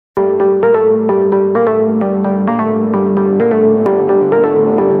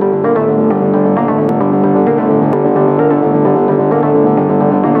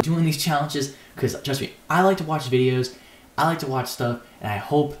challenges, because trust me, I like to watch videos, I like to watch stuff, and I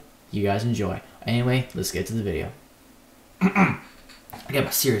hope you guys enjoy. Anyway, let's get to the video. I got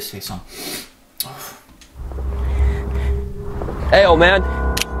my serious face on. Hey, old man,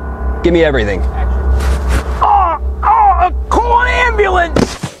 give me everything. Call an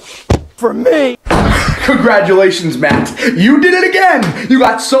ambulance! For me! Congratulations, Matt. You did it again! You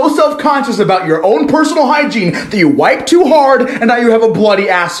got so self-conscious about your own personal hygiene that you wiped too hard and now you have a bloody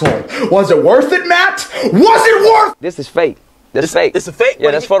asshole. Was it worth it, Matt? Was it worth it? This is fake. This is fake. This is fake? Yeah,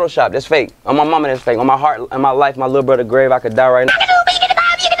 that's Photoshop. That's fake. On my mama, that's fake. On my heart, on my life, my little brother grave, I could die right now.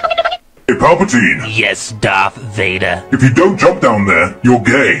 Hey, Palpatine. Yes, Darth Vader. If you don't jump down there, you're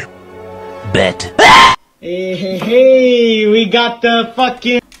gay. Bet. Hey, we got the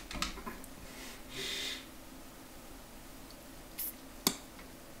fucking...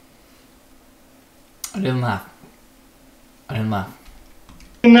 I didn't laugh. I didn't laugh.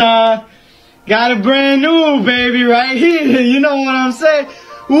 Got a brand new baby right here, you know what I'm saying?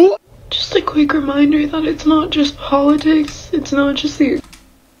 Ooh. Just a quick reminder that it's not just politics, it's not just the...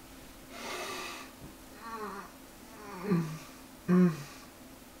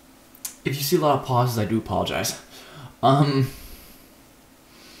 If you see a lot of pauses, I do apologize. The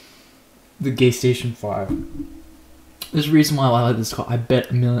Gay Station 5. There's a reason why I like this call. I bet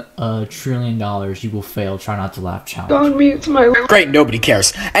 $1 trillion you will fail. Try not to laugh challenge. God mutes my... Great, nobody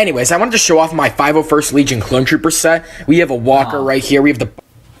cares. Anyways, I wanted to show off my 501st Legion Clone Trooper set. We have a walker right here. We have the...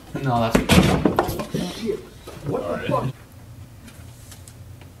 No, that's... What the fuck?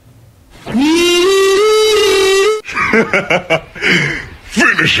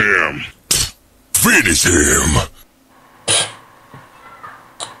 Finish him! Finish him!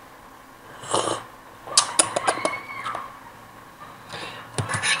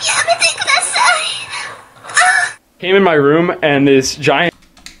 Came in my room and this giant...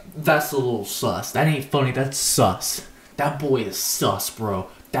 That's a little sus. That ain't funny. That's sus. That boy is sus, bro.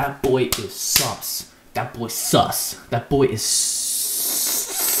 That boy is sus. That boy sus. That boy is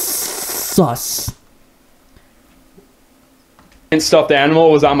sus. And stuffed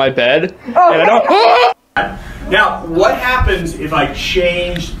animal was on my bed. And I don't... Now, what happens if I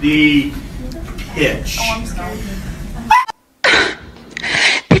change the pitch?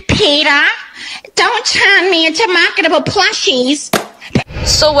 Peter, don't turn me into marketable plushies.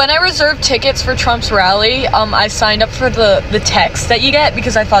 So when I reserved tickets for Trump's rally, I signed up for the text that you get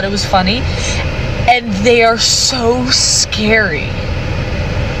because I thought it was funny. And they are so scary.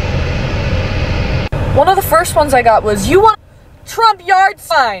 One of the first ones I got was, you want Trump yard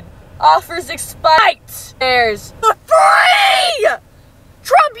sign. Offers expired. There's the free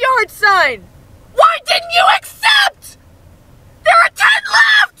Trump yard sign. Why didn't you accept? There are 10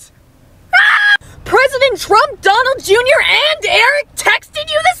 left. Ah! President Trump, Donald Jr., and Eric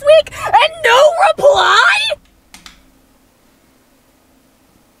texted you this week and no reply?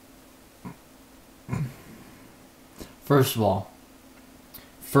 First of all,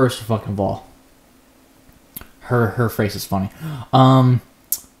 her face is funny.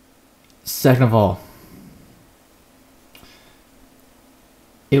 Second of all,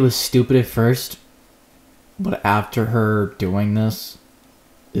 it was stupid at first, but after her doing this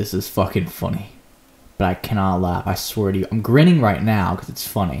is fucking funny. But I cannot laugh. I swear to you, I'm grinning right now because it's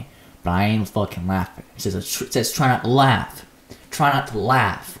funny, but I ain't fucking laughing. It says try not to laugh. Try not to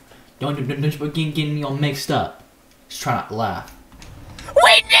laugh. Don't getting me all mixed up. Just try not to laugh.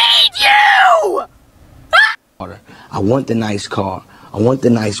 We need you! I want the nice car. I want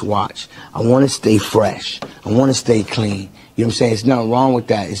the nice watch. I want to stay fresh. I want to stay clean. You know what I'm saying? There's nothing wrong with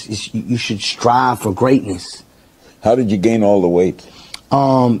that. You should strive for greatness. How did you gain all the weight?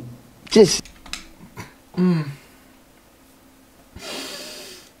 Just... That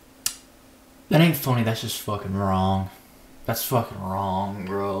ain't funny, that's just fucking wrong. That's fucking wrong,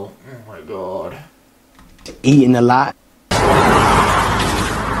 bro. Oh my god. Eating a lot.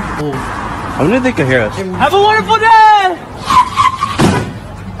 Oh. I wonder if they can hear us. Have a wonderful day!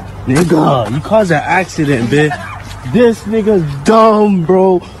 Nigga, you caused an accident, bitch. This nigga's dumb,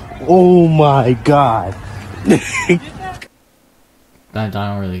 bro. Oh my god. I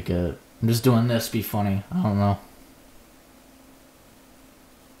don't really get it. I'm just doing this to be funny. I don't know.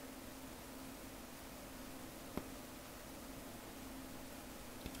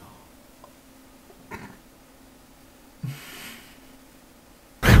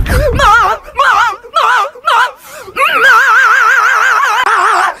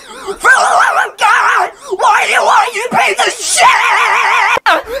 Why do you want you to pay the shit?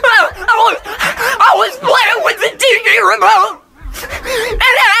 I was playing with the TV remote and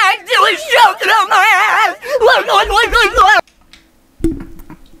I accidentally shoved it up my ass. Look.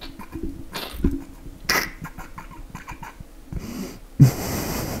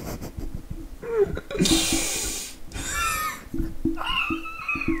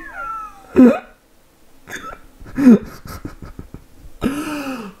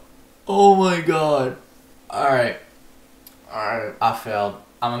 Oh my god. Alright. I failed.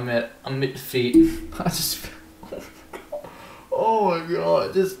 I'm admit defeat. I just oh my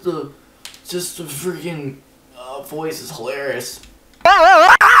god. Just the freaking voice is hilarious.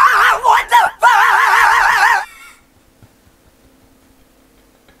 What the fuck?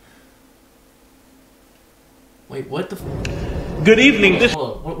 Wait, what the Good evening. This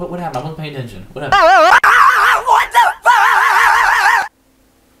what happened? I wasn't paying attention. What happened? What the fuck?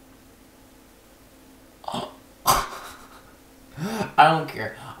 I don't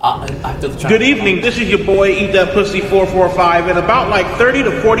care. I feel the Good evening, this is your boy Eat That Pussy 445, and about like 30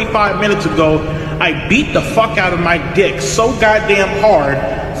 to 45 minutes ago, I beat the fuck out of my dick so goddamn hard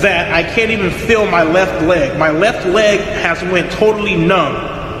that I can't even feel my left leg. My left leg has went totally numb,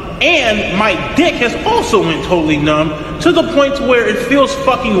 and my dick has also went totally numb to the point where it feels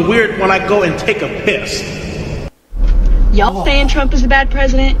fucking weird when I go and take a piss. Y'all saying Trump is a bad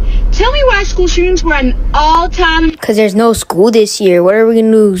president? Tell me why school shootings were an all-time... Because there's no school this year. What are we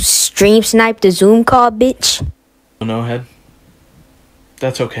going to do? Stream snipe the Zoom call, bitch? No, Head.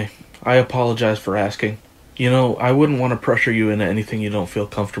 That's okay. I apologize for asking. You know, I wouldn't want to pressure you into anything you don't feel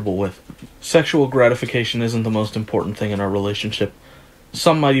comfortable with. Sexual gratification isn't the most important thing in our relationship.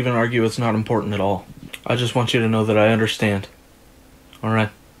 Some might even argue it's not important at all. I just want you to know that I understand. Alright,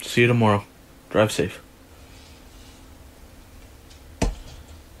 see you tomorrow. Drive safe.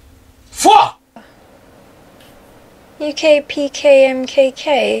 Fuck!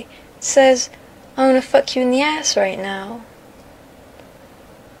 UKPKMKK says, I want to fuck you in the ass right now.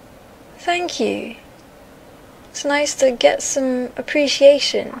 Thank you. It's nice to get some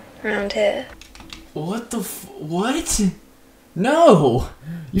appreciation around here. What the what? No!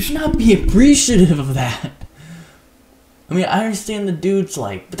 You should not be appreciative of that. I mean, I understand the dude's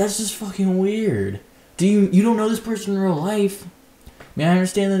like, but that's just fucking weird. You don't know this person in real life. I mean, I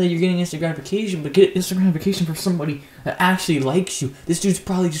understand that you're getting instant gratification, but get instant gratification for somebody that actually likes you. This dude's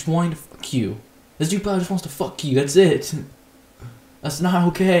probably just wanting to fuck you. This dude probably just wants to fuck you. That's it. That's not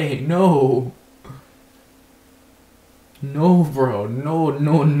okay. No. No, bro.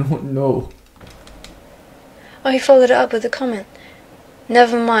 No. Oh, he followed it up with a comment.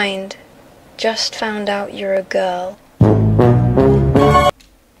 Never mind. Just found out you're a girl.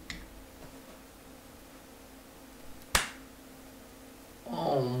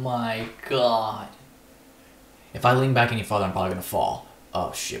 Oh my god. If I lean back any farther, I'm probably gonna fall.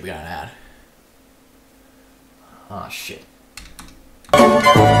 Oh shit, we got an ad. Oh shit.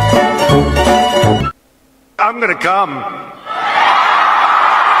 I'm gonna come.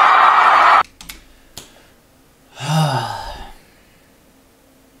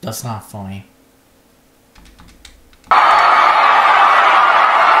 That's not funny.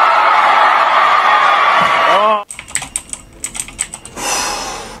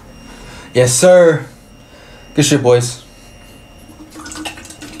 Yes, sir. Good shit, boys.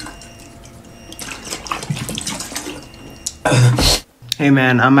 Hey,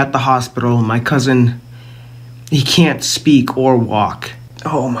 man, I'm at the hospital. My cousin, he can't speak or walk.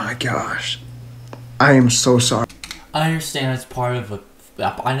 Oh, my gosh. I am so sorry. I understand it's part of like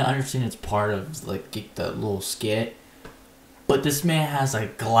the little skit, but this man has a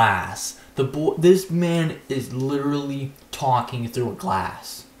glass. This man is literally talking through a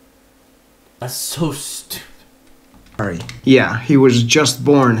glass. That's so stupid. Sorry. Yeah, he was just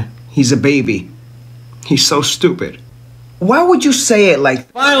born. He's a baby. He's so stupid. Why would you say it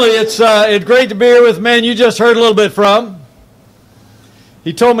like... Finally, it's great to be here with men you just heard a little bit from.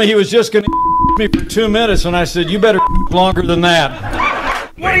 He told me he was just going to me for 2 minutes, and I said, you better longer than that.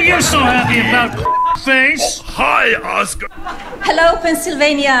 What are you so happy about, face? Hi, Oscar. Hello,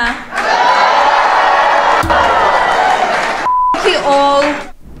 Pennsylvania. Thank you all.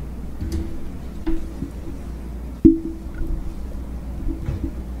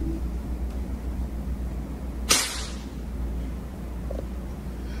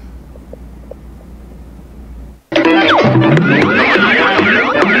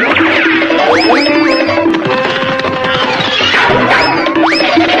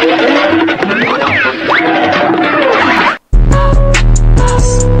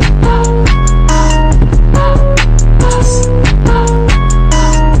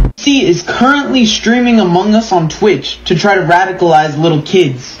 Is currently streaming Among Us on Twitch to try to radicalize little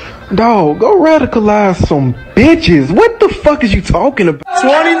kids. Dog, go radicalize some bitches. What the fuck is you talking about?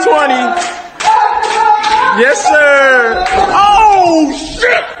 2020. Yes, sir. Oh,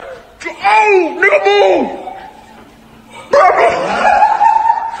 shit. Oh, nigga, move.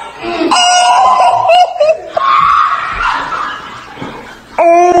 Oh!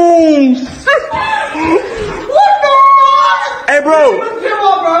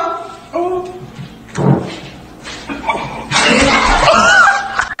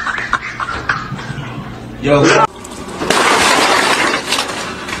 Yo.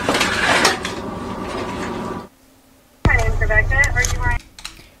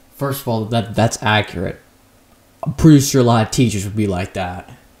 First of all, that's accurate. I'm pretty sure a lot of teachers would be like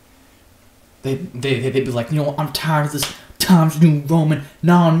that. They'd be like, you know what, I'm tired of this Times New Roman.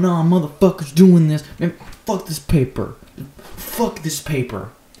 Nah, motherfuckers doing this. Man, fuck this paper. Fuck this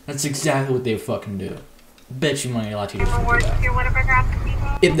paper. That's exactly what they fucking do. Bet you money a lot of teachers would do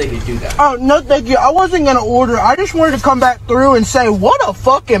that. If they could do that. Oh, no thank you. I wasn't gonna order. I just wanted to come back through and say, what a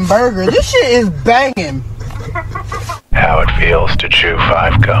fucking burger. This shit is banging. How it feels to chew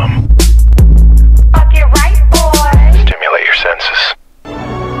 5 gum. Fuck it right, boy. Stimulate your senses.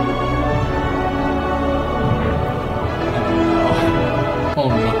 Oh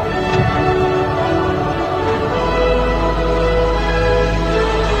no.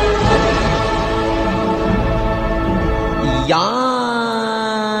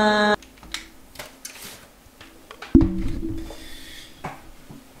 Yeah.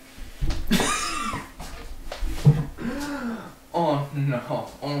 Oh no.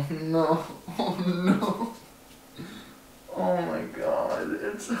 Oh no. Oh no. Oh my god.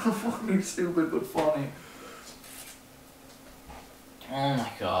 It's so fucking stupid but funny. Oh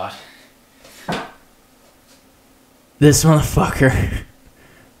my god. This motherfucker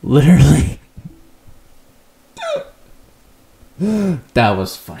literally that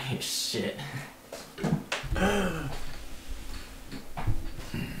was funny as shit.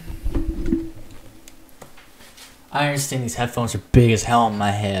 I understand these headphones are big as hell in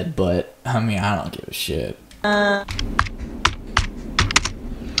my head, but I mean, I don't give a shit. I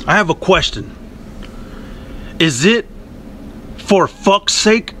have a question. Is it for fuck's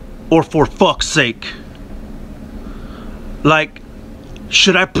sake or for fuck's sake? Like,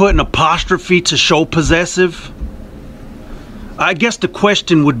 should I put an apostrophe to show possessive? I guess the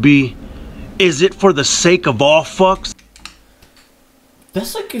question would be, is it for the sake of all fucks?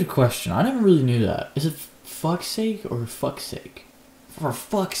 That's a good question. I never really knew that. Is it fuck's sake or fuck's sake? For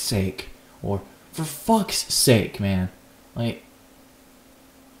fuck's sake. Or for fuck's sake, man. Like,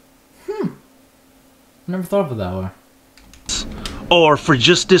 I never thought of it that way. Or for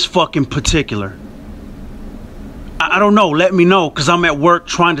just this fucking particular? I don't know. Let me know, because I'm at work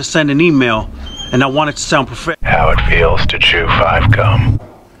trying to send an email, and I want it to sound professional. How it feels to chew 5 gum.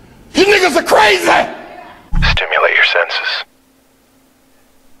 You niggas are crazy! Stimulate your senses.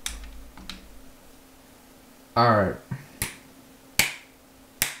 Alright.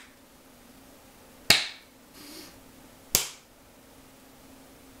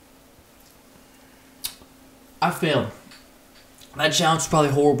 I failed. That challenge is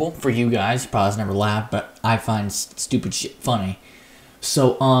probably horrible for you guys. Probably has never laughed, but I find stupid shit funny.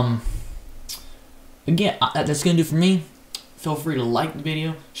 So, again, that's gonna do for me. Feel free to like the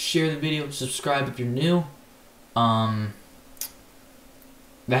video, share the video, subscribe if you're new. That's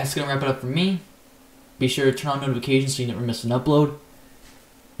gonna wrap it up for me. Be sure to turn on notifications so you never miss an upload.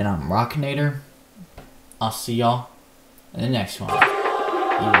 And I'm Rockinator. I'll see y'all in the next one. You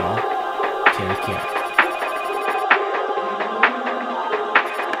all take care.